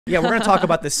Yeah, we're going to talk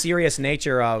about the serious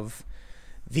nature of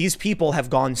these people have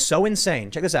gone so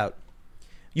insane. Check this out.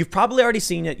 You've probably already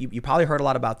seen it. You probably heard a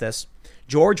lot about this.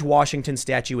 George Washington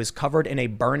statue is covered in a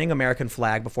burning American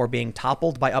flag before being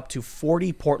toppled by up to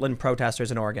 40 Portland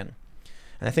protesters in Oregon.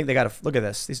 And I think they got to look at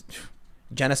this. These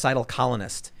genocidal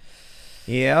colonists.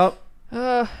 Yep.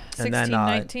 And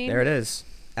 1619. then there it is.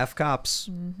 F cops.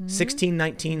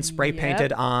 1619 spray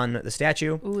painted on the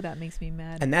statue. Ooh, that makes me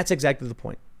mad. And that's exactly the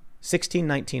point.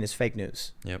 1619 is fake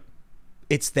news. Yep.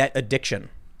 It's that addiction.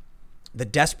 The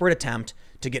desperate attempt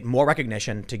to get more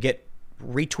recognition, to get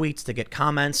retweets, to get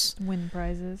comments. Win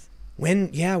prizes. Win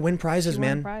prizes,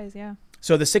 man. Win prize, yeah.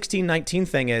 So the 1619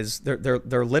 thing is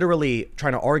they're literally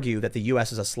trying to argue that the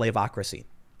U.S. is a slaveocracy,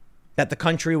 that the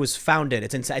country was founded.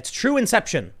 Its true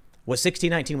inception was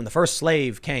 1619 when the first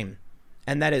slave came,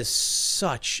 and that is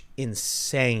such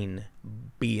insane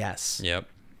BS. Yep.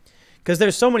 Because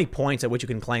there's so many points at which you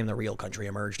can claim the real country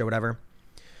emerged or whatever,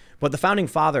 but the founding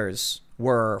fathers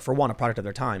were, for one, a product of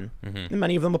their time, and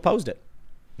many of them opposed it.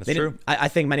 That's true. I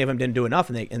think many of them didn't do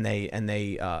enough, and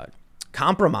they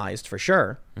compromised for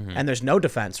sure. And there's no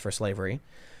defense for slavery,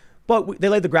 but they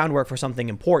laid the groundwork for something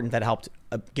important that helped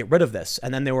get rid of this.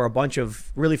 And then there were a bunch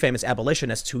of really famous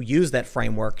abolitionists who used that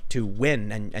framework to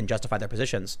win and justify their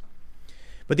positions.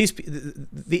 But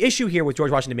the issue here with George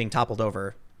Washington being toppled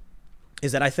over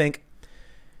is that I think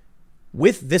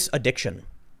with this addiction,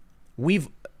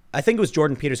 I think it was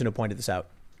Jordan Peterson who pointed this out.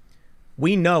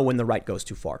 We know when the right goes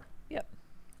too far. Yep.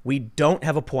 We don't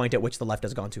have a point at which the left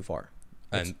has gone too far.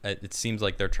 And it seems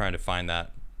like they're trying to find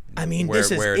that. I mean, where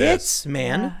it is,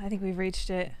 man. Yeah, I think we've reached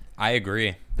it. I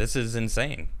agree. This is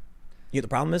insane. The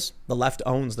problem is the left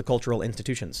owns the cultural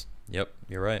institutions. Yep,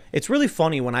 you're right. It's really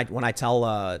funny when I tell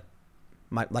a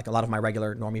lot of my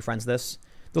regular normie friends this.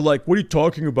 They're like, "What are you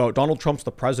talking about? Donald Trump's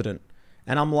the president."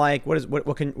 And I'm like, "What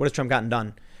has Trump gotten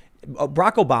done?"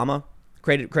 Barack Obama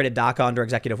created DACA under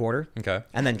executive order. Okay.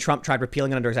 And then Trump tried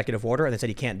repealing it under executive order, and they said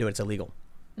he can't do it; it's illegal.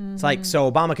 It's like,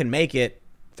 so Obama can make it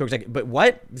through executive, but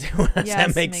what? Does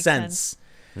that make sense?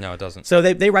 No, it doesn't. So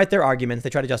they write their arguments, they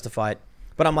try to justify it.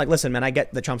 But I'm like, listen, man, I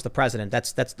get that Trump's the president.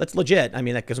 That's legit. I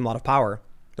mean, that gives him a lot of power.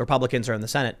 The Republicans are in the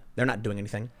Senate. They're not doing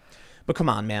anything. But come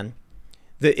on, man.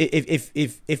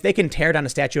 If they can tear down a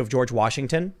statue of George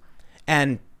Washington,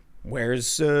 and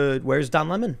where's Don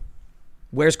Lemon?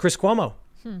 Where's Chris Cuomo?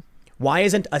 Why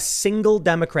isn't a single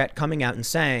Democrat coming out and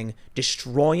saying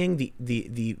destroying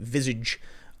the visage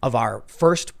of our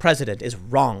first president is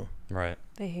wrong? Right.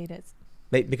 They hate it.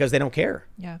 Because they don't care.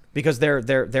 Yeah. Because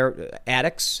they're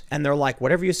addicts, and they're like,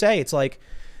 whatever you say. It's like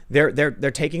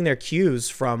they're taking their cues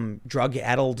from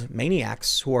drug-addled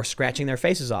maniacs who are scratching their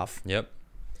faces off. Yep.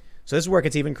 So this is where it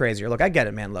gets even crazier. Look, I get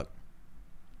it, man. Look,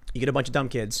 you get a bunch of dumb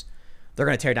kids, they're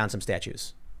going to tear down some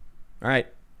statues. All right.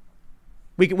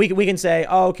 We can say,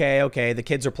 oh, okay, the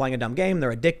kids are playing a dumb game, they're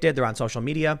addicted, they're on social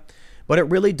media, but it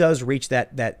really does reach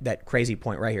that crazy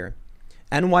point right here.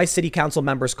 NY City Council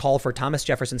members call for Thomas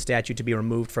Jefferson statue to be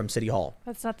removed from City Hall.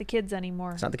 That's not the kids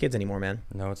anymore. It's not the kids anymore, man.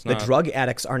 No, it's not. The drug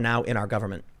addicts are now in our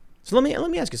government. So let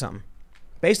me ask you something.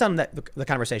 Based on the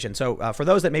conversation, so for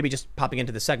those that may be just popping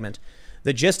into this segment,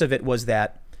 the gist of it was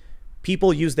that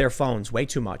people use their phones way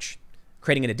too much,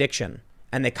 creating an addiction.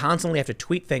 And they constantly have to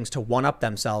tweet things to one-up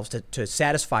themselves to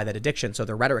satisfy that addiction. So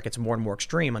their rhetoric gets more and more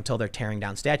extreme until they're tearing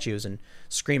down statues and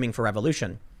screaming for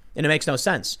revolution. And it makes no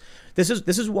sense. This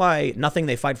is why nothing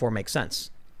they fight for makes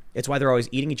sense. It's why they're always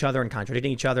eating each other and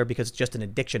contradicting each other, because it's just an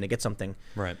addiction to get something.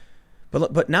 Right.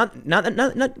 But not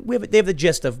they have the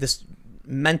gist of this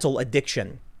mental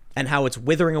addiction and how it's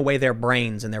withering away their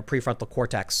brains and their prefrontal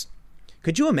cortex.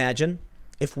 Could you imagine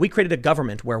if we created a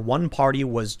government where one party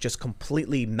was just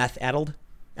completely meth-addled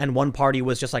and one party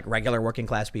was just like regular working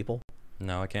class people?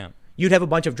 No, I can't. You'd have a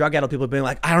bunch of drug-addled people being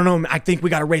like, I don't know, I think we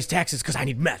got to raise taxes because I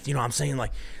need meth. You know what I'm saying?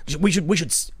 Like, we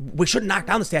should knock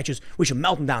down the statues. We should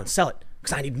melt them down and sell it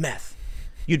because I need meth.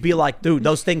 You'd be like, dude,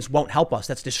 those things won't help us.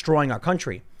 That's destroying our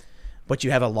country. But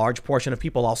you have a large portion of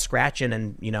people all scratching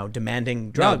and,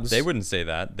 demanding drugs. No, they wouldn't say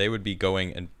that. They would be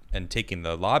going and taking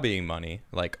the lobbying money,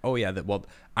 like, oh yeah,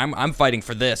 I'm fighting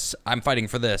for this. I'm fighting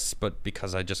for this, but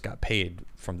because I just got paid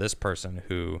from this person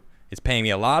who is paying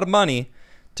me a lot of money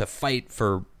to fight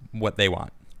for what they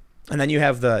want. And then you'd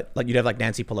have like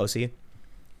Nancy Pelosi,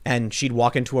 and she'd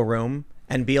walk into a room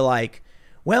and be like,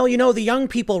 well, the young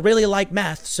people really like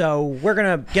meth, so we're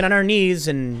going to get on our knees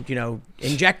and,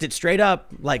 inject it straight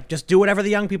up. Like, just do whatever the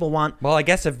young people want. Well, I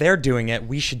guess if they're doing it,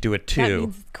 we should do it too. That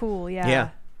means it's cool, yeah. Yeah.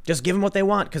 Just give them what they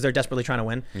want because they're desperately trying to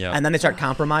win. Yeah. And then they start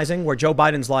compromising where Joe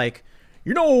Biden's like,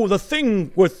 the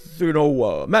thing with,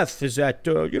 meth is that,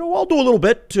 I'll do a little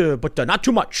bit, but not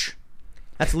too much.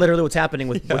 That's literally what's happening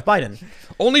with Biden.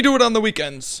 Only do it on the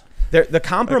weekends. The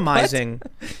compromising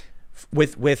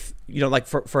with like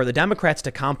for the Democrats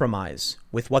to compromise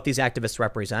with what these activists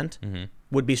represent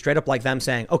would be straight up like them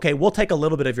saying, okay, we'll take a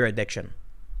little bit of your addiction.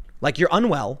 Like, you're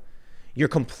unwell, you're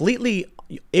completely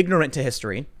ignorant to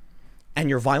history, and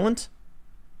you're violent.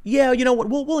 Yeah, you know what?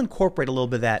 We'll incorporate a little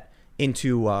bit of that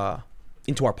into our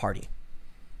party.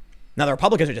 Now the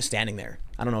Republicans are just standing there.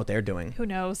 I don't know what they're doing. Who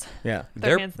knows? Yeah,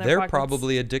 they're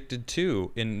probably addicted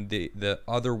too in the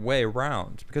other way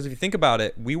around. Because if you think about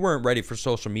it, we weren't ready for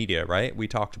social media, right? We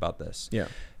talked about this. Yeah.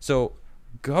 So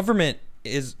government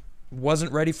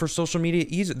wasn't ready for social media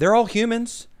either. They're all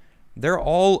humans. They're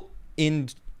all in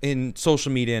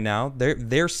social media now.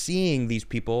 They're seeing these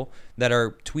people that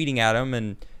are tweeting at them,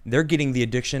 and they're getting the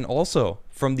addiction also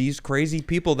from these crazy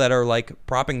people that are like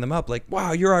propping them up, like,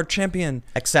 wow, you're our champion.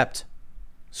 Except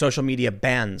social media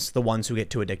bans the ones who get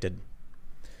too addicted.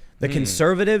 The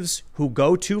conservatives who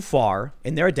go too far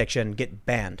in their addiction get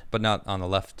banned. But not on the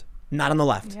left. Not on the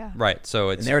left. Yeah. Right. So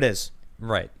it's... And there it is.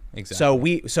 Right.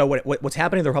 Exactly. So what's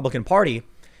happening to the Republican Party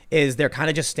is they're kind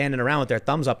of just standing around with their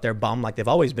thumbs up their bum like they've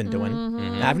always been doing.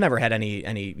 Mm-hmm. I've never had any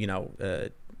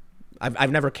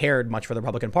I've never cared much for the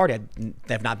Republican Party.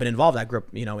 They've not been involved. I grew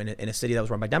up, in a city that was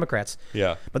run by Democrats.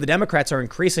 Yeah. But the Democrats are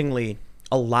increasingly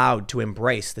allowed to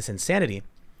embrace this insanity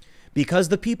because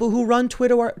the people who run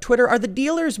Twitter are the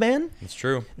dealers, man. It's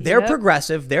true. They're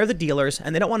progressive. They're the dealers,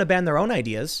 and they don't want to ban their own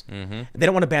ideas. Mm-hmm. They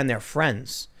don't want to ban their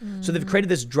friends. So they've created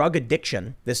this drug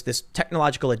addiction, this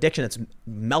technological addiction that's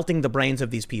melting the brains of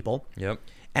these people. Yep.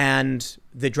 And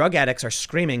the drug addicts are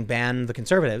screaming, ban the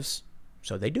conservatives.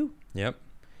 So they do. Yep.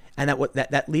 And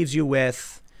that leaves you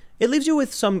with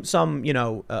some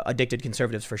addicted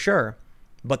conservatives for sure,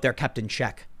 but they're kept in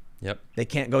check. Yep. They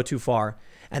can't go too far,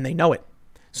 and they know it.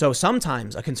 So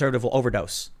sometimes a conservative will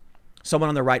overdose. Someone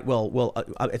on the right will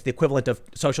it's the equivalent of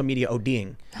social media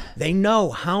ODing. They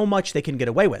know how much they can get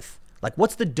away with. Like,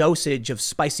 what's the dosage of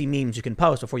spicy memes you can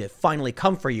post before you finally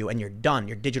come for you and you're done?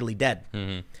 You're digitally dead.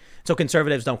 Mm-hmm. So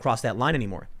conservatives don't cross that line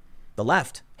anymore. The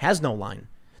left has no line.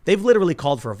 They've literally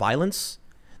called for violence.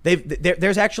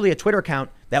 There's actually a Twitter account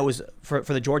that was for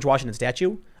the George Washington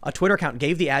statue. A Twitter account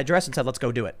gave the address and said, let's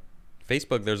go do it.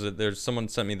 Facebook, there's someone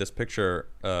sent me this picture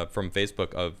from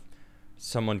Facebook of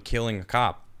someone killing a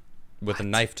cop with a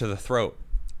knife to the throat.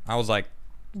 I was like,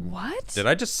 what? Did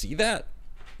I just see that?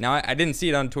 Now, I didn't see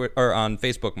it on Twitter or on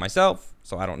Facebook myself,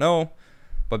 so I don't know.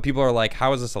 But people are like,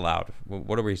 how is this allowed?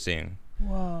 What are we seeing?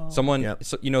 Whoa. Someone, Yep.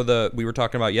 so, we were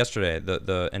talking about yesterday,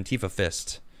 the Antifa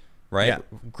fist, right? Yeah.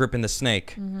 Gripping the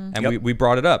snake. Mm-hmm. And Yep. we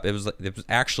brought it up. It was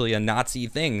actually a Nazi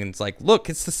thing. And it's like, look,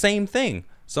 it's the same thing.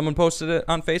 Someone posted it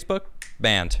on Facebook,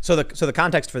 banned. So the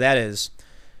context for that is,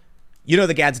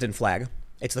 the Gadsden flag.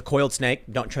 It's the coiled snake.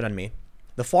 Don't tread on me.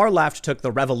 The far left took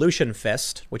the revolution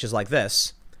fist, which is like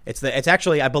this. It's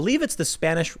actually, I believe it's the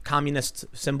Spanish communist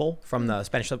symbol from the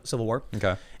Spanish Civil War.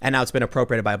 Okay. And now it's been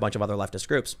appropriated by a bunch of other leftist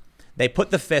groups. They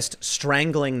put the fist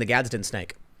strangling the Gadsden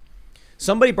snake.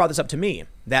 Somebody brought this up to me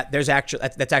that that's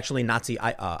actually Nazi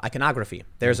iconography.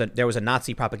 There was a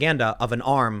Nazi propaganda of an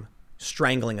arm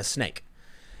strangling a snake.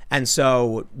 And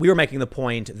so we were making the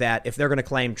point that if they're going to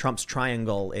claim Trump's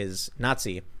triangle is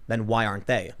Nazi, then why aren't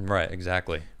they? Right,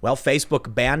 exactly. Well,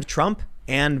 Facebook banned Trump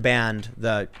and banned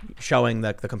showing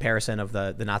the comparison of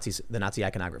the Nazi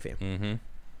iconography. Mm-hmm.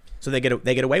 So they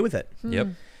get away with it. Yep.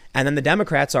 And then the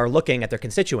Democrats are looking at their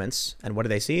constituents, and what do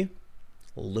they see?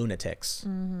 Lunatics.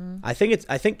 Mm-hmm.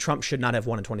 I think Trump should not have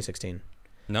won in 2016.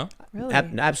 No? Really?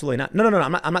 Absolutely not. No.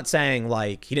 I'm not saying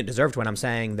like he didn't deserve to win. I'm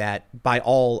saying that by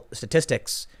all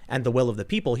statistics and the will of the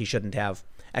people, he shouldn't have,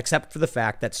 except for the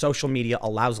fact that social media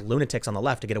allows lunatics on the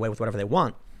left to get away with whatever they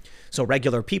want. So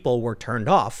regular people were turned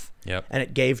off. Yep. And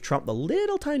it gave Trump the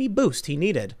little tiny boost he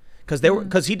needed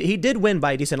because he did win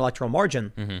by a decent electoral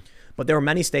margin. Mm-hmm. But there were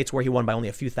many states where he won by only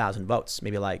a few thousand votes,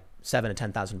 maybe like 7,000 to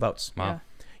 10,000 votes. Wow. Yeah.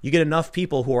 You get enough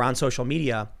people who are on social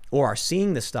media or are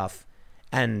seeing this stuff,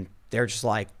 and they're just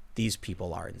like, these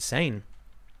people are insane.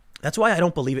 That's why I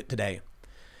don't believe it today.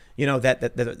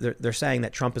 That they're saying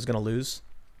that Trump is going to lose.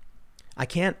 I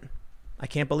can't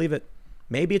believe it.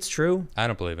 Maybe it's true I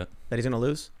don't believe it. that he's going to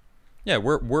lose. Yeah,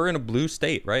 we're in a blue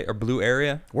state, right? Or blue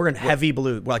area. We're in heavy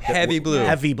blue. We're like Heavy blue.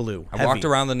 Heavy blue. I walked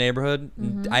around the neighborhood.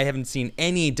 I haven't seen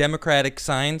any Democratic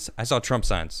signs. I saw Trump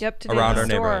signs Yep. Today around at our the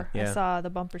neighborhood. store, Yeah. I saw the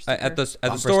bumper sticker. At the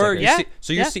Bumper store, stickers. you Yeah. see,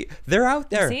 so you Yeah. see, they're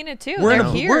out there. I've seen it too. We're in They're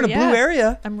a here, we're in a yeah. blue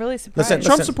area. I'm really surprised. Listen,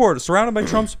 Trump supporters, surrounded by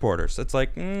Trump supporters. It's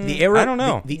like The area, I don't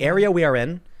know. The area we are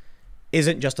in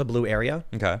isn't just a blue area.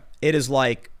 Okay. It is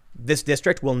like this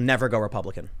district will never go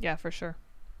Republican. Yeah, for sure.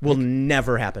 Will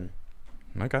never happen.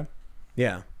 Okay.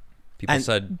 Yeah. People And-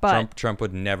 said but- Trump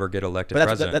would never get elected But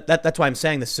president. that's why I'm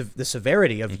saying the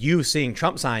severity of you seeing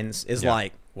Trump signs is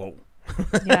like, whoa.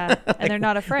 Yeah, and they're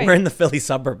not afraid. We're in the Philly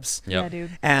suburbs. Yeah, Yep.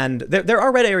 dude. And there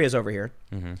are red areas over here.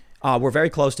 Mm-hmm. We're very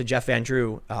close to Jeff Van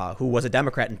Drew, who was a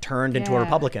Democrat and turned into a Yeah.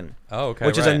 Republican. Oh, okay.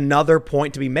 Which is right. another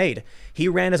point to be made. He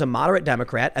ran as a moderate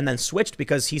Democrat and then switched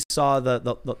because he saw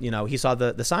the he saw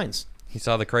the signs. He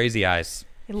saw the crazy eyes.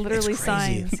 It literally crazy.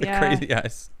 signs. The Yeah. crazy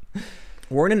eyes.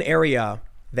 We're in an area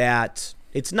that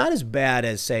it's not as bad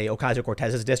as, say,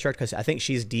 Ocasio-Cortez's district, because I think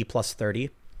she's D plus 30,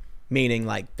 meaning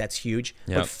like that's huge.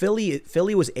 Yep. But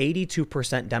Philly was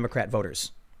 82% Democrat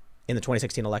voters in the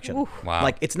 2016 election. Oof. Wow.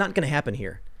 Like, it's not going to happen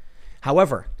here.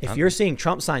 However, if you're seeing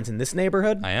Trump signs in this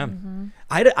neighborhood, I am.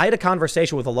 I had a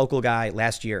conversation with a local guy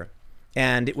last year,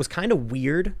 and it was kind of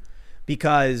weird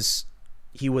because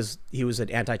he was an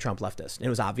anti-Trump leftist, and it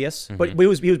was obvious. But he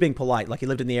was being polite, like he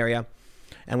lived in the area,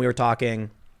 and we were talking.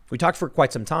 We talked for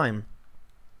quite some time,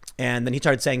 and then he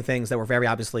started saying things that were very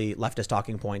obviously leftist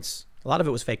talking points. A lot of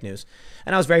it was fake news,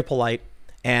 and I was very polite.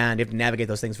 And you have to navigate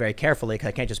those things very carefully, because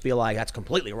I can't just be like, that's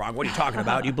completely wrong. What are you talking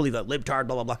about? You believe that libtard,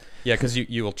 blah, blah, blah. Yeah, because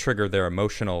you will trigger their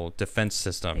emotional defense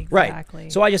system. Exactly.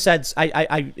 Right. So I just said,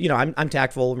 I'm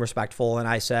tactful and respectful. And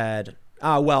I said,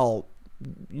 well,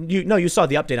 you saw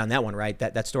the update on that one, right?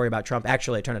 That story about Trump.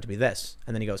 Actually, it turned out to be this.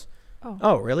 And then he goes,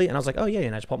 oh, really? And I was like, oh, yeah.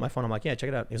 And I just pulled up my phone. I'm like, yeah, check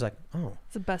it out. He was like, oh.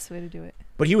 It's the best way to do it.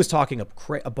 But he was talking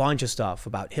a bunch of stuff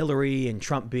about Hillary and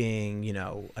Trump being,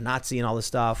 a Nazi and all this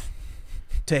stuff.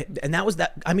 And that was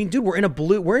that. I mean, dude,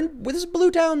 this is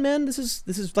blue town, man. This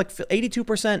is like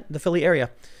 82% the Philly area.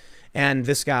 And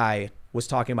this guy was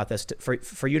talking about this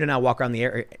for you to now walk around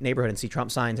the neighborhood and see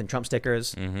Trump signs and Trump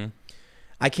stickers. Mm-hmm.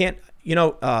 I can't,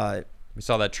 We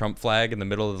saw that Trump flag in the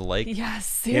middle of the lake. Yes,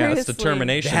 seriously. That's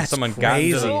determination. That's Someone got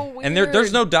crazy. into So and there's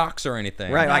weird. no docks or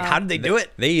anything. right. Like, how did they do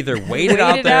it? They either waited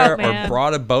out Waited there out, or man.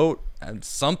 brought a boat and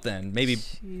something. Maybe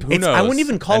who knows? I wouldn't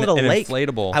even call it a an lake.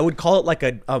 Inflatable. I would call it like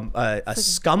a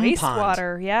scum pond.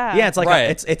 Wastewater, yeah. Yeah, it's like Right.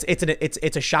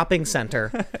 it's a shopping center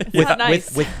with, not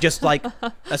nice. with just like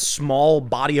a small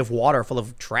body of water full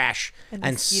of trash, And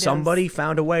and mosquitoes. somebody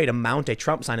found a way to mount a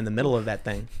Trump sign in the middle of that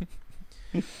thing.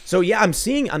 So yeah, I'm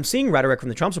seeing rhetoric from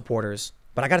the Trump supporters,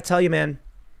 but I got to tell you, man,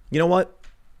 you know what?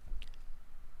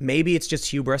 Maybe it's just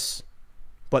hubris,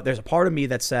 but there's a part of me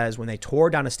that says when they tore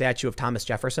down a statue of Thomas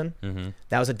Jefferson,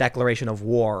 that was a declaration of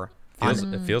war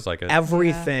on It feels like it.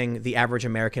 everything the average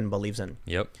American believes in.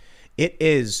 Yep. It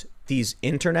is these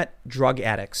internet drug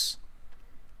addicts.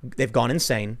 They've gone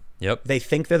insane. Yep. They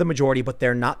think they're the majority, but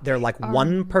they're not. They're like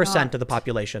 1% not. of the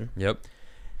population. Yep.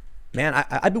 Man,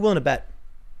 I'd be willing to bet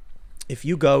if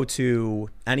you go to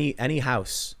any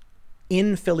house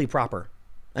in Philly proper,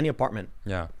 any apartment,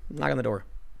 Yeah. knock on the door,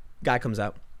 guy comes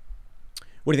out.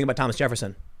 What do you think about Thomas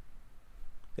Jefferson?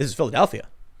 This is Philadelphia.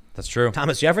 That's true.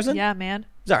 Thomas Jefferson? Yeah, man.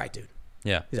 He's all right, dude.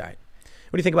 Yeah. He's all right.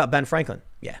 What do you think about Ben Franklin?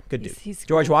 Yeah, good dude. He's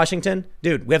George cool. Washington?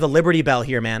 Dude, we have the Liberty Bell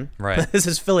here, man. Right. This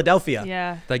is Philadelphia.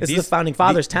 Yeah. Like This is the founding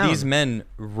fathers' town. These men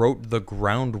wrote the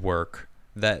groundwork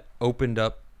that opened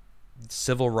up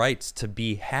civil rights to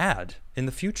be had in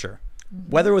the future.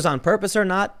 Whether it was on purpose or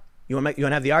not, you want to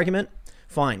have the argument?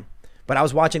 Fine. But I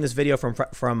was watching this video from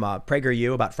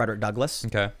PragerU about Frederick Douglass.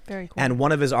 Okay. Very cool. And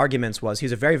one of his arguments was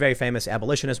he's a very, very famous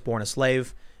abolitionist, born a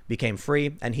slave, became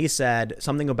free. And he said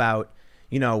something about,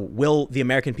 will the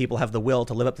American people have the will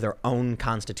to live up to their own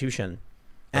constitution?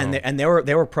 And they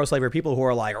were pro-slavery people who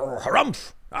were like,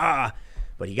 harumph,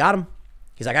 but he got him.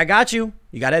 He's like, I got you.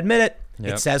 You got to admit it.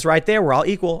 Yep. It says right there, we're all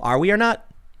equal. Are we or not?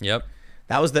 Yep.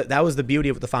 That was the beauty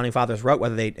of what the founding fathers wrote,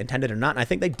 whether they intended it or not. And I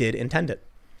think they did intend it.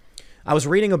 I was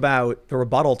reading about the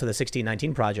rebuttal to the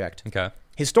 1619 Project. Okay.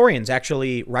 Historians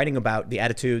actually writing about the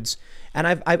attitudes, and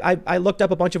I looked up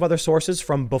a bunch of other sources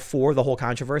from before the whole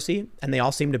controversy, and they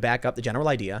all seem to back up the general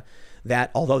idea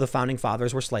that although the founding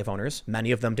fathers were slave owners,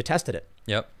 many of them detested it.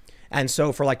 Yep. And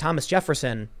so for like Thomas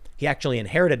Jefferson, he actually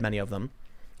inherited many of them,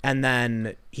 and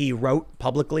then he wrote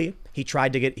publicly. He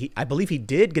tried to get, I believe he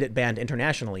did get it banned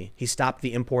internationally. He stopped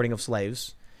the importing of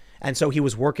slaves. And so he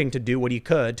was working to do what he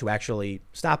could to actually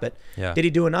stop it. Yeah. Did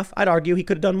he do enough? I'd argue he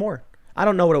could have done more. I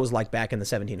don't know what it was like back in the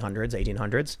 1700s,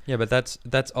 1800s. Yeah, but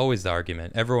that's always the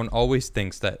argument. Everyone always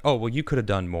thinks that, oh, well, you could have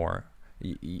done more.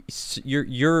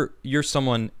 You're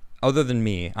someone other than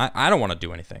me. I don't want to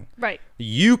do anything. Right.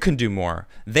 You can do more.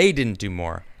 They didn't do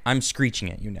more. I'm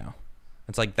screeching at you now.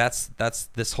 It's like that's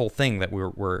this whole thing that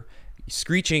we're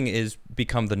screeching is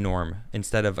become the norm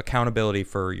instead of accountability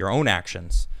for your own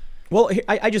actions. Well,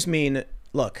 I just mean,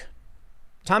 look,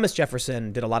 Thomas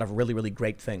Jefferson did a lot of really, really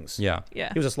great things. Yeah.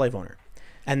 Yeah. He was a slave owner.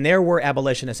 And there were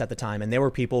abolitionists at the time, and there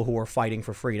were people who were fighting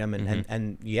for freedom.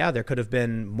 And yeah, there could have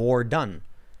been more done.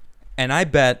 And I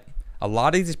bet a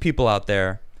lot of these people out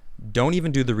there don't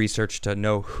even do the research to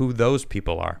know who those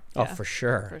people are. Oh, Yeah. for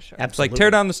sure. For sure. It's Absolutely. like tear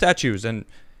down the statues and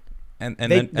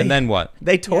then what?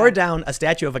 They tore Yeah. down a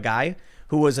statue of a guy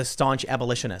who was a staunch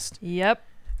abolitionist. Yep.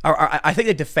 Or I think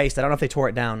they defaced. I don't know if they tore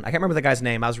it down. I can't remember the guy's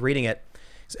name. I was reading it.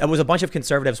 It was a bunch of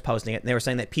conservatives posting it, and they were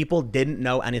saying that people didn't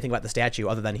know anything about the statue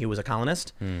other than he was a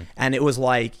colonist. And it was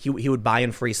like he would buy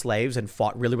in free slaves and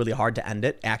fought really, really hard to end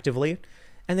it actively.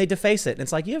 And they deface it. And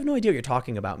it's like, you have no idea what you're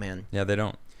talking about, man. Yeah, they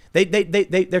don't.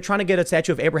 They're trying to get a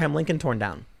statue of Abraham Lincoln torn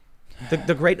down,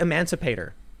 the great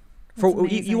emancipator.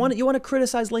 You want to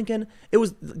criticize Lincoln? It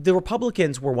was the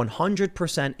Republicans were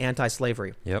 100%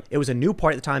 anti-slavery. Yep. It was a new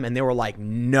party at the time, and they were like,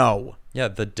 no. Yeah,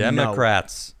 the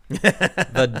Democrats.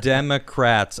 The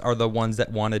Democrats are the ones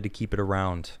that wanted to keep it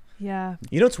around. Yeah.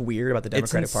 You know what's weird about the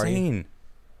Democratic It's Party? insane.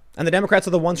 And the Democrats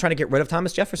are the ones trying to get rid of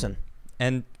Thomas Jefferson.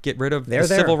 And get rid of They're the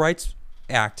there. Civil Rights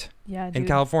Act Yeah, in dude.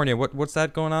 California. What's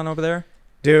that going on over there?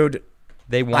 Dude,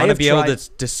 They want to have be able tried- to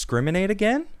discriminate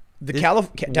again? the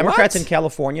What? Democrats in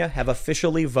California have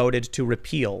officially voted to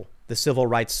repeal the civil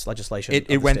rights legislation. It of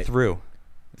the went state. through.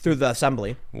 through the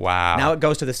Assembly. Wow. Now it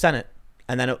goes to the Senate,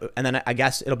 and then I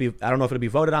guess it'll be, I don't know if it'll be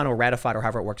voted on or ratified or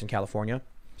however it works in California.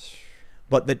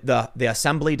 But the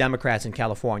Assembly Democrats in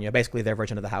California, basically their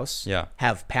version of the House, Yeah.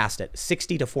 have passed it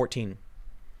 60-14.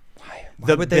 Why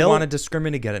would they want to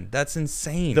discriminate again? That's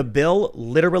insane. The bill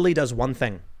literally does one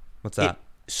thing. What's that?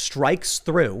 It strikes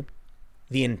through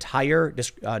the entire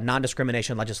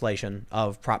non-discrimination legislation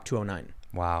of Prop 209.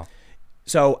 Wow.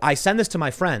 So I send this to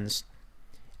my friends,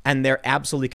 and they're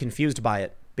absolutely confused by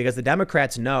it because the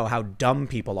Democrats know how dumb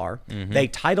people are. Mm-hmm. They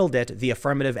titled it the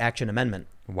Affirmative Action Amendment.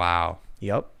 Wow.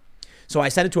 Yep. So I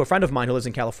sent it to a friend of mine who lives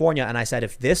in California, and I said,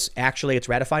 if this actually gets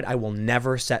ratified, I will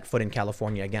never set foot in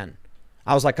California again.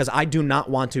 I was like, because I do not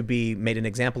want to be made an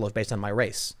example of based on my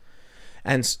race.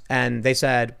 And they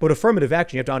said, but affirmative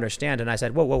action, you have to understand. And I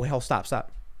said, whoa, hell,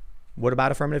 stop. What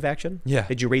about affirmative action? Yeah.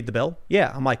 Did you read the bill?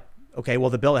 Yeah. I'm like, okay, well,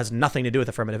 the bill has nothing to do with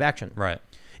affirmative action. Right.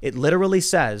 It literally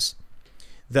says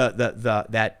that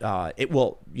it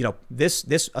will,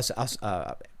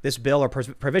 this bill or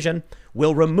provision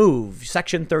will remove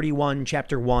Section 31,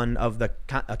 Chapter 1 of the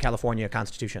California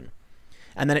Constitution.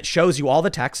 And then it shows you all the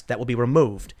text that will be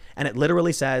removed. And it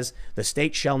literally says the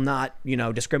state shall not,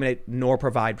 discriminate nor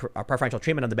provide preferential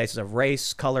treatment on the basis of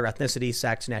race, color, ethnicity,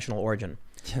 sex, national origin.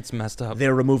 That's messed up.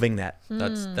 They're removing that.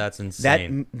 That's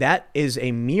insane. That is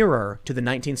a mirror to the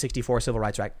 1964 Civil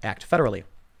Rights Act federally.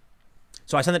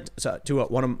 So I sent it to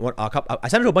I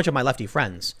sent it to a bunch of my lefty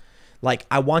friends. Like,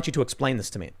 I want you to explain this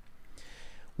to me.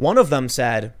 One of them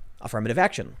said affirmative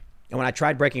action. And when I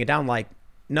tried breaking it down, like,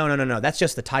 no, that's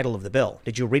just the title of the bill.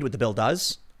 Did you read what the bill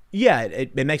does? Yeah,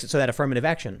 it makes it so that affirmative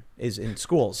action is in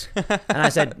schools. And I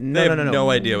said, no. no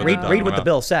idea what they're talking read what the about.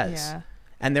 bill says. Yeah.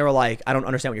 And they were like, I don't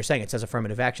understand what you're saying. It says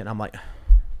affirmative action. I'm like,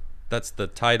 That's the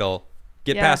title.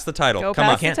 Get Yeah. past the title. Go Come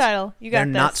past on. the title. You got they're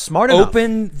this. not smart enough.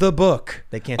 Open the book.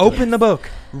 They can't do Open it. the book.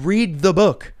 Read the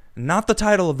book. Not the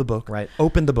title of the book. Right.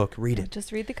 Open the book. Read it.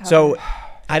 Just read the cover. So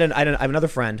I have another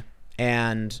friend,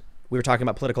 and we were talking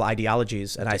about political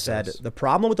ideologies, and I said, the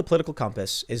problem with the political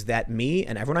compass is that me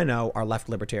and everyone I know are left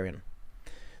libertarian.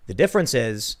 The difference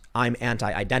is I'm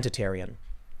anti-identitarian,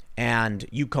 and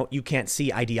you can't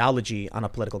see ideology on a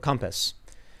political compass.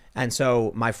 And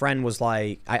so my friend was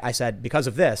like, I said, because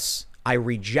of this, I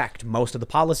reject most of the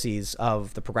policies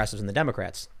of the progressives and the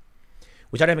Democrats.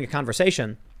 We started having a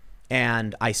conversation,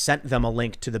 and I sent them a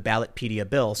link to the Ballotpedia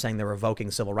bill saying they're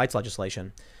revoking civil rights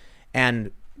legislation.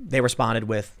 And they responded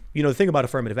with, the thing about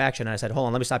affirmative action. And I said, hold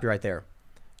on, let me stop you right there.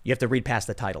 You have to read past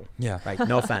the title. Yeah. Right.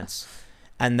 No offense.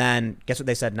 And then guess what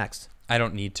they said next? I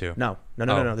don't need to. No.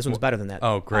 This one's better than that.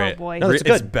 Oh, great. Oh, boy. No, it's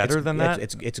It's good. better than that?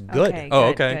 It's good. Okay,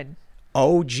 Oh, good, okay. good.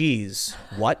 Oh, geez.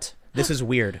 What? This is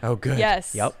weird. Oh, good.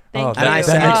 Yes. Yep. Thank Oh, you. And I that,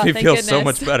 said- that makes me thank feel so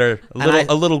goodness. much better.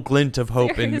 A little glint of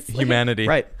hope in Seriously. humanity.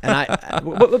 Right. And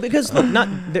well, because look,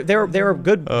 there are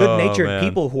good-natured man.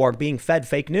 people who are being fed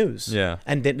fake news. Yeah.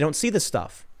 And they don't see this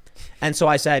stuff. And so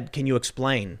I said, can you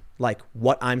explain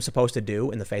what I'm supposed to do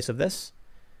in the face of this?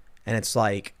 And it's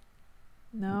like,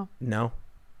 No. no.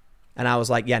 And I was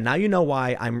like, yeah, now you know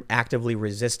why I'm actively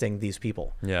resisting these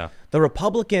people. Yeah. The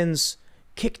Republicans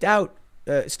kicked out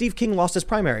Steve King lost his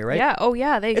primary, right? Yeah. Oh,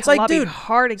 yeah. They It's like, lobbied dude,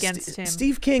 hard against him.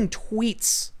 Steve King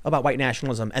tweets about white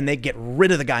nationalism, and they get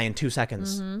rid of the guy in 2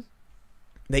 seconds. Mm-hmm.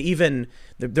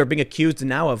 They're being accused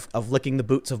now of licking the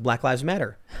boots of Black Lives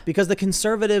Matter because the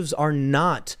conservatives are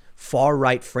not far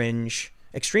right fringe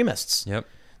extremists. Yep.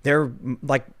 They're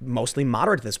mostly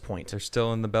moderate at this point. They're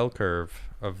still in the bell curve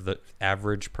of the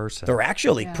average person. They're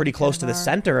actually Yeah, pretty they close to kind the of are.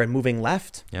 center and moving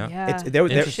left. Yeah. Yeah. They're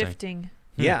Interesting. shifting.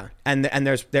 Yeah, and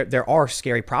there are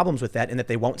scary problems with that, in that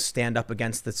they won't stand up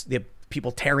against the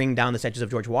people tearing down the statues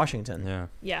of George Washington. Yeah.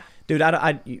 Yeah. Dude,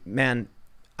 I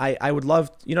would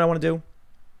love. You know what I want to do?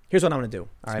 Here's what I want to do.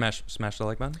 All right. Smash the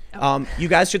like button. You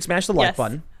guys should smash the like Yes.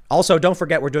 button. Also, don't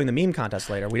forget we're doing the meme contest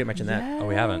later. We didn't mention that. Oh,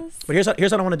 we haven't. But here's what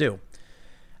I want to do.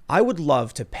 I would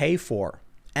love to pay for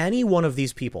any one of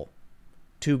these people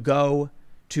to go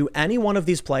to any one of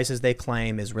these places they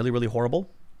claim is really, really horrible.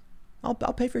 I'll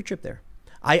pay for your trip there.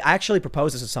 I actually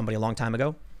proposed this to somebody a long time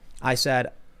ago. I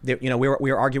said, we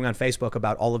were arguing on Facebook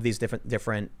about all of these different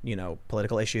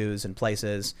political issues and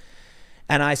places,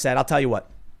 and I said, I'll tell you what.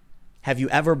 Have you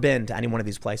ever been to any one of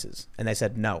these places? And they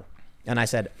said no. And I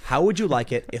said, how would you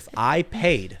like it if I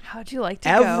paid How'd you like to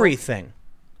everything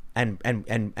and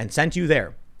sent you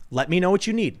there? Let me know what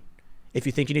you need. If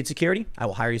you think you need security, I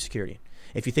will hire you security.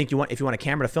 If you want a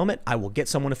camera to film it, I will get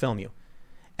someone to film you.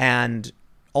 And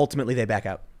ultimately they back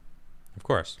out. Of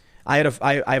course. I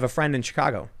have a friend in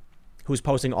Chicago who's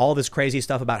posting all this crazy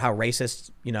stuff about how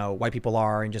racist, white people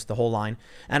are and just the whole line.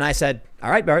 And I said, all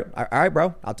right,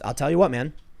 bro, I'll tell you what,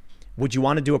 man. Would you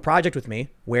want to do a project with me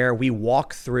where we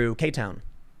walk through K-Town?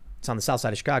 It's on the south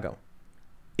side of Chicago.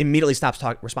 Immediately stops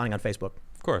responding on Facebook.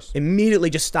 Of course. Immediately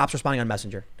just stops responding on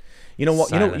Messenger. You know what?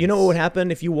 Silence. You know what would happen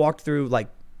if you walked through, like,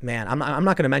 man, I'm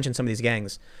not going to mention some of these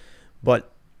gangs, but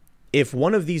if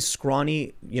one of these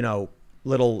scrawny,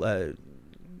 little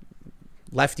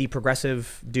lefty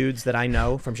progressive dudes that I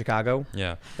know from Chicago,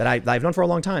 that I've known for a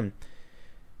long time,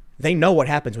 they know what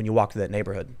happens when you walk through that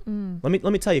neighborhood. Let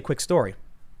me tell you a quick story.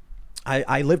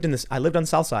 I lived on the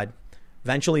south side,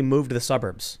 eventually moved to the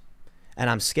suburbs, and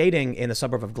I'm skating in the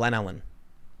suburb of Glen Ellen.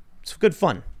 It's good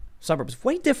fun. Suburbs,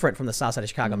 way different from the south side of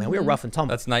Chicago, man. We were rough and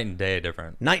tumble. That's night and day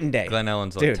different. Night and day. Glen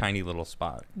Ellen's a tiny little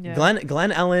spot. Yeah.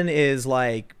 Glen Ellen is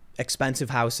like expensive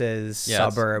houses,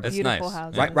 suburb, It's Beautiful nice.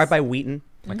 houses. right by Wheaton,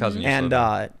 My cousin used to live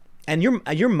there. and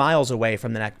you're miles away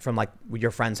from like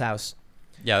your friend's house.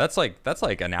 Yeah, that's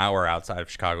like an hour outside of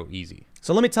Chicago, easy.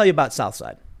 So let me tell you about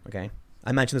Southside, okay?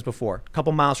 I mentioned this before. A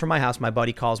couple miles from my house, my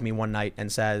buddy calls me one night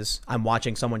and says, I'm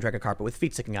watching someone drag a carpet with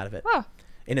feet sticking out of it Oh.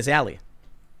 in his alley.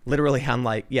 Literally, I'm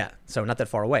like, yeah, so not that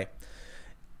far away.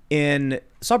 In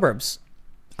suburbs,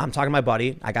 I'm talking to my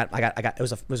buddy. It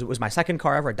was my second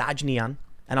car ever, a Dodge Neon.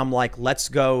 And I'm like, let's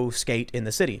go skate in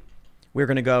the city. We're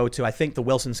going to go to, I think, the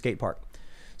Wilson Skate Park.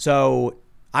 So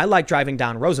I like driving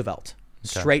down Roosevelt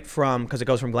straight from, because it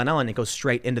goes from Glen Ellen, it goes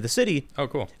straight into the city. Oh,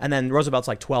 cool. And then Roosevelt's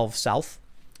like 12 south.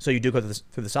 So you do go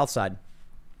through the south side.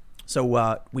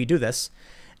 So we do this.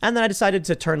 And then I decided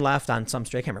to turn left on some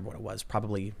street. I can't remember what it was.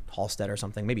 Probably Halstead or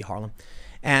something. Maybe Harlem.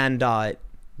 And the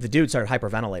dude started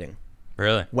hyperventilating.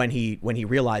 Really? When he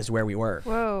realized where we were.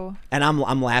 Whoa. And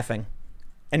I'm laughing.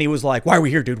 And he was like, why are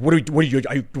we here, dude? What are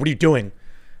you doing?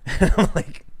 And I'm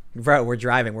like, bro, we're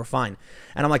driving. We're fine.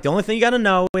 And I'm like, the only thing you got to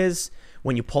know is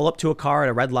when you pull up to a car at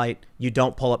a red light, you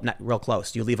don't pull up real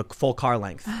close. You leave a full car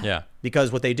length. Yeah.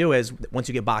 Because what they do is once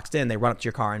you get boxed in, they run up to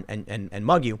your car and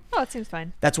mug you. Oh, it seems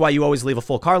fine. That's why you always leave a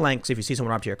full car length. So if you see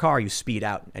someone run up to your car, you speed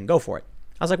out and go for it.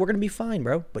 I was like, we're going to be fine,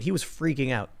 bro. But he was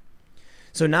freaking out.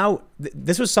 So now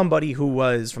this was somebody who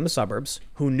was from the suburbs,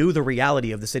 who knew the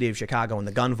reality of the city of Chicago and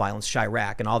the gun violence,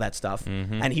 Chirac and all that stuff.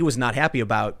 Mm-hmm. And he was not happy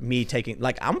about me taking,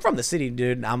 like, I'm from the city,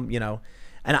 dude. And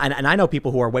I know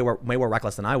people who are way more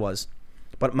reckless than I was.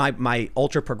 But my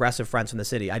ultra progressive friends from the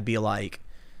city, I'd be like,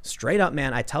 straight up,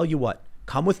 man, I tell you what,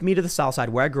 come with me to the south side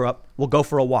where I grew up. We'll go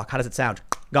for a walk. How does it sound?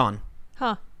 Gone.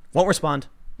 Huh. Won't respond.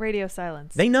 Radio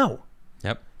silence. They know.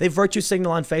 Yep. They virtue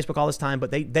signal on Facebook all this time,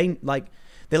 but they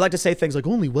like to say things like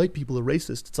only white people are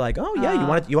racist. It's like, oh yeah, you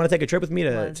want to take a trip with me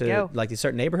to like these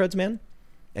certain neighborhoods, man?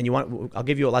 And I'll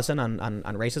give you a lesson on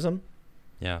racism.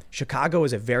 Yeah. Chicago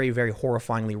is a very, very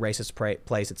horrifyingly racist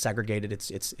place. It's segregated.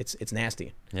 It's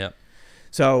nasty. Yep.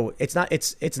 So it's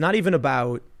not even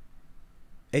about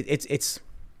it's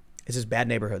just bad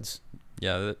neighborhoods.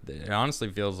 Yeah, it honestly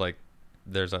feels like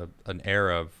there's an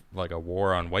era of like a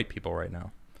war on white people right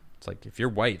now. It's like if you're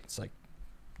white, it's like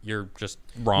you're just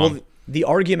wrong. Well, the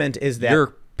argument is that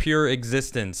your pure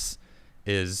existence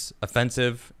is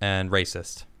offensive and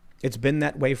racist. It's been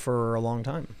that way for a long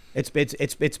time. It's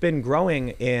been growing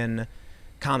in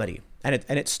comedy, and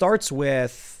it starts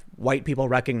with white people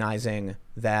recognizing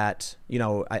that,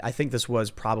 I think this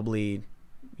was probably,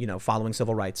 following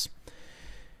civil rights.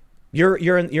 You're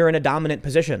in a dominant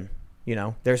position. I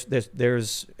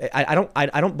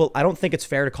don't think it's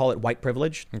fair to call it white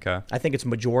privilege. Okay. I think it's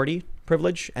majority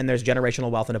privilege, and there's generational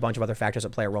wealth and a bunch of other factors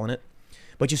that play a role in it.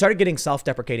 But you started getting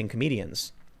self-deprecating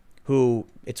comedians who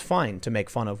it's fine to make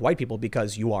fun of white people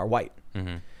because you are white.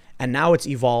 Mm-hmm. And now it's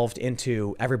evolved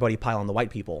into everybody pile on the white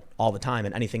people all the time,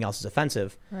 and anything else is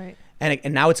offensive. Right.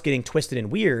 And now it's getting twisted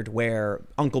and weird where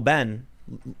Uncle Ben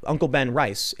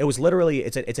Rice, it was literally,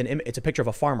 it's a picture of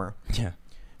a farmer. Yeah.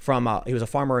 From, he was a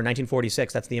farmer in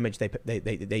 1946. That's the image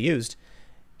they used.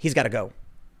 He's got to go.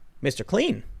 Mr.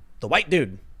 Clean, the white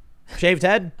dude, shaved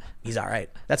head, he's all right.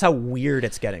 That's how weird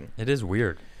it's getting. It is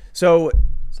weird. So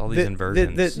It's all these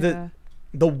inversions.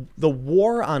 The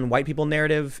war on white people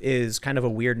narrative is kind of a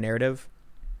weird narrative.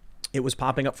 It was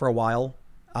popping up for a while.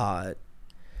 I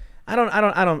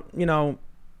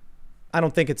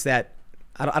don't think it's that.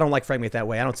 I don't like framing it that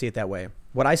way. I don't see it that way.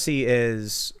 What I see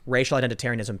is racial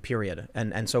identitarianism, period.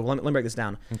 And so let me break this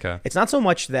down. Okay. It's not so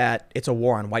much that it's a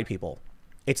war on white people.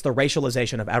 It's the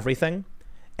racialization of everything.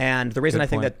 And the reason Good I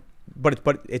think point. that,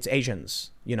 but it's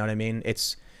Asians. You know what I mean?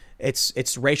 It's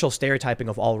racial stereotyping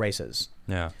of all races.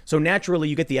 Yeah. So naturally,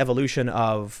 you get the evolution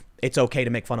of it's okay to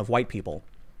make fun of white people.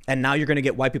 And now you're going to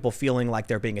get white people feeling like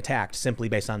they're being attacked simply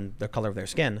based on the color of their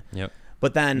skin. Yep.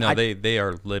 But then No, they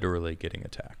are literally getting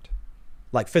attacked.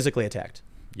 like physically attacked.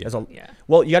 Yeah. Yeah.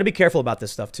 Well, you got to be careful about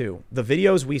this stuff too. The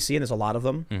videos we see, and there's a lot of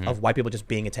them, of white people just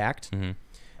being attacked.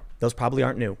 Those probably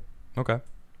aren't new. Okay.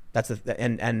 That's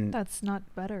and That's not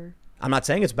better. I'm not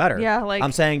saying it's better. Yeah, like-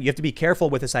 I'm saying you have to be careful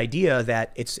with this idea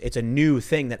that it's a new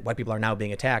thing that white people are now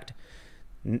being attacked.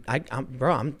 You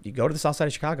go to the south side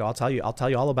of Chicago. I'll tell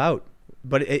you all about.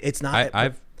 But it's not.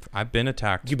 I've been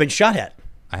attacked. You've been shot at.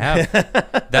 I have.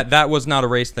 that was not a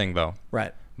race thing though.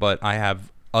 Right. But I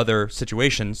have other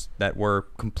situations that were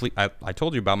complete. I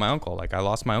told you about my uncle. Like I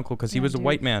lost my uncle because he Yeah, was a dude.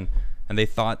 white man, and they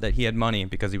thought that he had money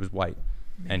because he was white,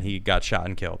 and he got shot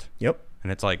and killed. Yep.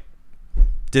 And it's like,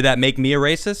 did that make me a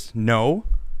racist? No,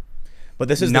 But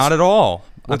this is not at all.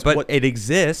 What's- But what- it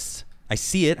exists. I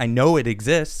see it. I know it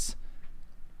exists.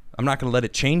 I'm not going to let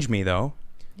it change me though.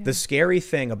 The scary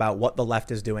thing about what the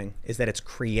left is doing is that it's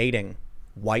creating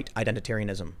white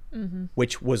identitarianism,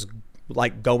 which was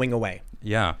like going away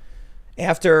Yeah.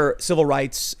 after civil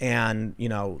rights and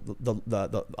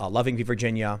the Loving v.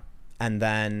 Virginia, and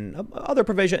then other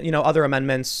provision, other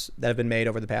amendments that have been made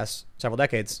over the past several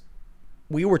decades.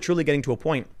 We were truly getting to a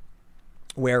point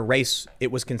where race,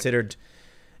 it was considered,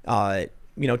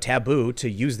 taboo to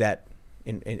use that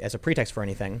as a pretext for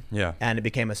anything. Yeah. And it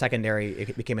became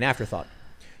it became an afterthought.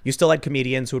 You still had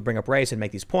comedians who would bring up race and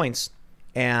make these points,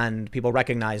 and people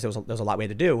recognized there was a lot way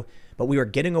to do, but we were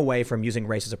getting away from using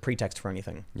race as a pretext for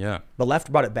anything. Yeah. The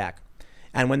left brought it back.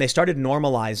 And when they started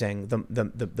normalizing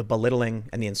the belittling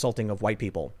and the insulting of white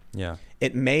people, Yeah.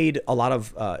 it made a lot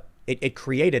of, it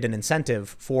created an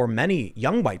incentive for many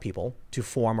young white people to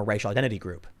form a racial identity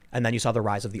group. And then you saw the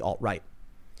rise of the alt-right.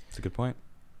 That's a good point.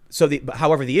 So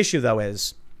however, the issue though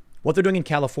is what they're doing in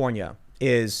California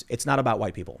is it's not about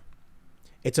white people.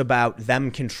 It's about them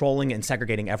controlling and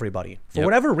segregating everybody for Yep.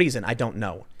 whatever reason. I don't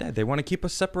know. Yeah, they want to keep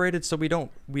us separated so we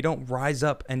don't rise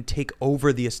up and take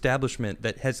over the establishment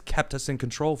that has kept us in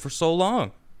control for so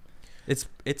long.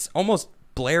 It's almost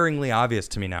blaringly obvious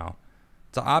to me now.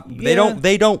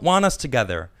 They don't want us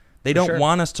together. They don't sure.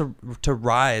 want us to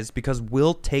rise because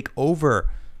we'll take over.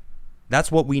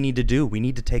 That's what we need to do. We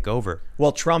need to take over.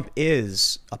 Well, Trump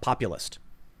is a populist,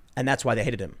 and that's why they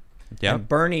hated him. Yeah. And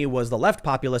Bernie was the left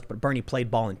populist, but Bernie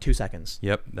played ball in 2 seconds.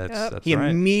 Yep, that's He right.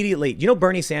 immediately,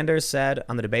 Bernie Sanders said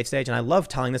on the debate stage, and I love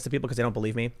telling this to people because they don't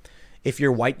believe me. If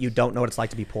you're white, you don't know what it's like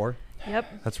to be poor.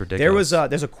 Yep. That's ridiculous.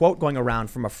 There's a quote going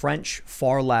around from a French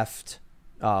far left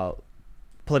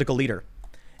political leader,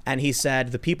 and he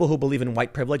said, "The people who believe in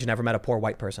white privilege never met a poor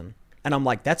white person." And I'm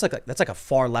like, that's like a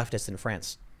far leftist in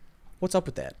France. What's up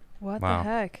with that? What Wow. the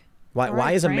heck? Why All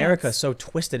right, is America France. so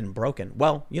twisted and broken?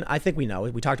 Well, I think we know.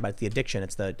 We talked about it, the addiction.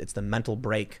 It's the mental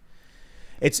break.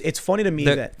 It's funny to me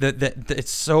that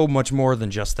it's so much more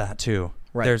than just that too.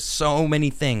 Right. There's so many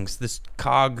things. This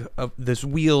cog of this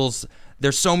wheels.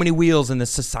 There's so many wheels in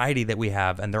this society that we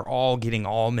have, and they're all getting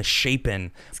all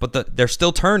misshapen. But they're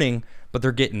still turning, but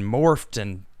they're getting morphed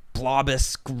and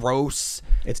blobous, gross.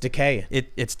 it's decay.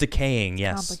 It's decaying.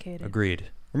 Yes, Complicated. agreed.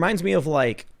 Reminds me of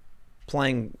like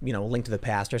playing, Link to the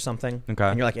Past or something. Okay.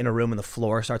 And you're like in a room and the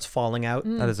floor starts falling out.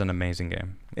 That is an amazing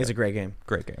game. It's a great game.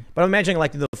 Great game. But I'm imagining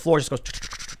like the floor just goes,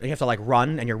 and you have to like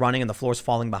run, and you're running, and the floor's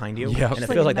falling behind you. Yep. And it It's like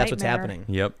feels a like that's what's nightmare. happening.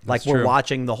 Yep. Like that's we're true.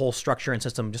 watching the whole structure and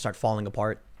system just start falling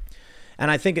apart. And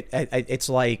I think it's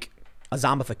like a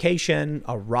zombification,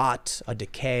 a rot, a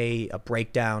decay, a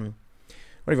breakdown,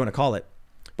 whatever you want to call it.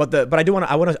 But I do want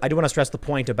to stress the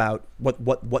point about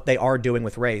what they are doing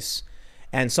with race.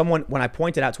 And when I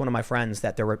pointed out to one of my friends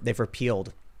that they've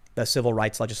repealed the civil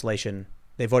rights legislation,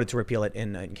 they voted to repeal it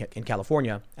in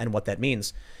California, and what that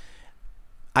means,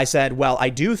 I said, well, I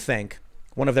do think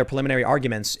one of their preliminary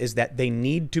arguments is that they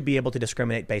need to be able to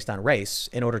discriminate based on race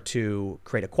in order to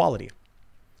create equality.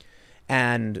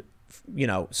 And,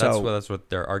 that's what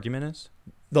their argument is.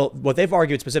 What they've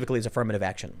argued specifically is affirmative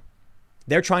action.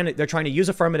 They're trying to use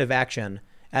affirmative action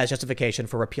as justification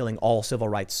for repealing all civil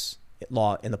rights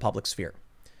law in the public sphere.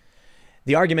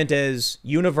 The argument is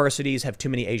universities have too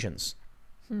many Asians.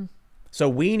 So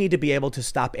we need to be able to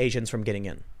stop Asians from getting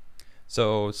in.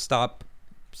 So stop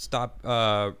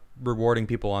rewarding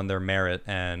people on their merit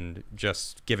and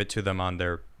just give it to them on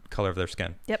their color of their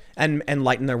skin. Yep. And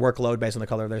lighten their workload based on the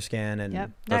color of their skin. And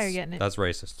Yep. Now you're getting it. That's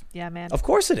racist. Yeah, man. Of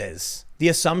course it is. The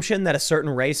assumption that a certain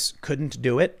race couldn't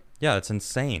do it. Yeah, it's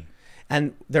insane.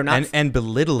 And they're not. And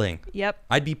belittling. Yep.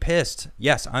 I'd be pissed.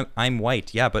 Yes, I'm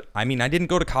white. Yeah, but I mean, I didn't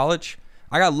go to college.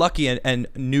 I got lucky and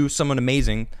knew someone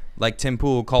amazing like Tim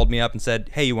Pool called me up and said,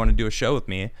 "Hey, you want to do a show with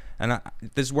me?" And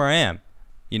this is where I am.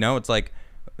 It's like,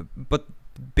 but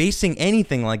basing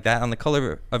anything like that on the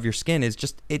color of your skin is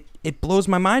just it blows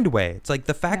my mind away. It's like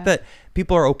the fact that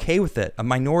people are okay with it, a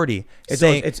minority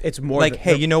saying it's more like,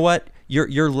 hey, you know what?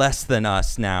 You're less than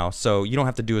us now, so you don't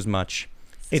have to do as much.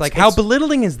 It's like, how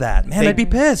belittling is that, man? I'd be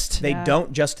pissed. They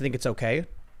don't just think it's okay.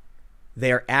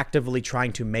 They are actively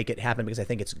trying to make it happen because they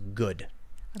think it's good.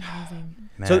 Amazing.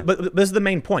 So, but this is the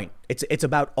main point. It's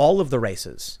about all of the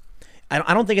races.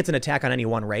 I don't think it's an attack on any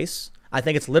one race. I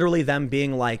think it's literally them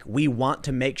being like, we want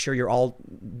to make sure you're all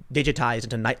digitized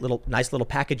into nice little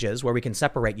packages where we can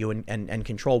separate you and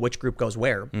control which group goes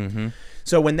where. Mm-hmm.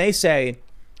 So when they say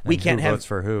we can't who have votes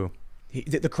for who,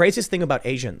 the craziest thing about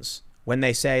Asians, when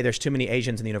they say there's too many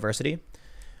Asians in the university,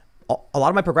 a lot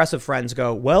of my progressive friends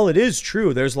go, well, it is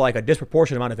true. There's like a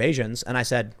disproportionate amount of Asians. And I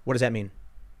said, what does that mean?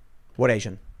 What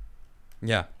Asian?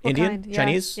 Yeah. Indian, kind? Yeah.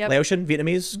 Chinese, Yep. Laotian,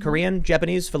 Vietnamese, Korean,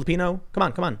 Japanese, Filipino.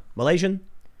 Come on. Malaysian.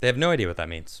 They have no idea what that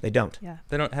means. They don't. Yeah.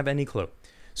 They don't have any clue.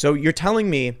 So you're telling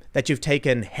me that you've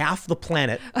taken half the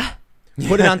planet,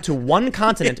 put it onto one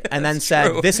continent, and then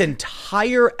said true. this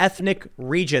entire ethnic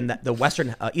region, that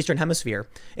the Eastern Hemisphere,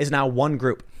 is now one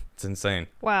group. It's insane.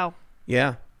 Wow.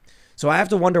 Yeah. So I have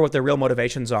to wonder what their real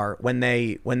motivations are when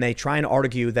they try and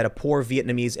argue that a poor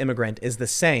Vietnamese immigrant is the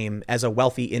same as a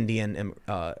wealthy Indian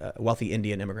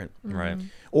immigrant, Right.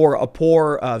 or a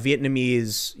poor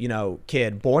Vietnamese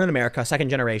kid born in America, second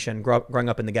generation, growing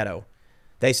up in the ghetto.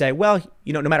 They say, well,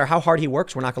 no matter how hard he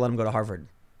works, we're not gonna let him go to Harvard.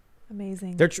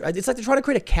 Amazing. It's like they're trying to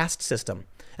create a caste system,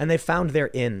 and they found their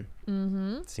in.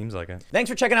 Seems like it.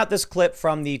 Thanks for checking out this clip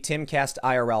from the Timcast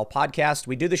IRL podcast.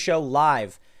 We do the show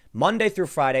live Monday through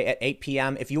Friday at 8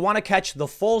 p.m. If you want to catch the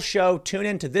full show, tune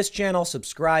in to this channel,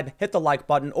 subscribe, hit the like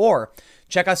button, or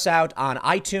check us out on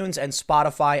iTunes and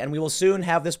Spotify, and we will soon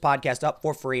have this podcast up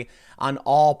for free on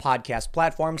all podcast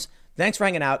platforms. Thanks for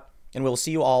hanging out, and we'll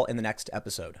see you all in the next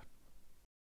episode.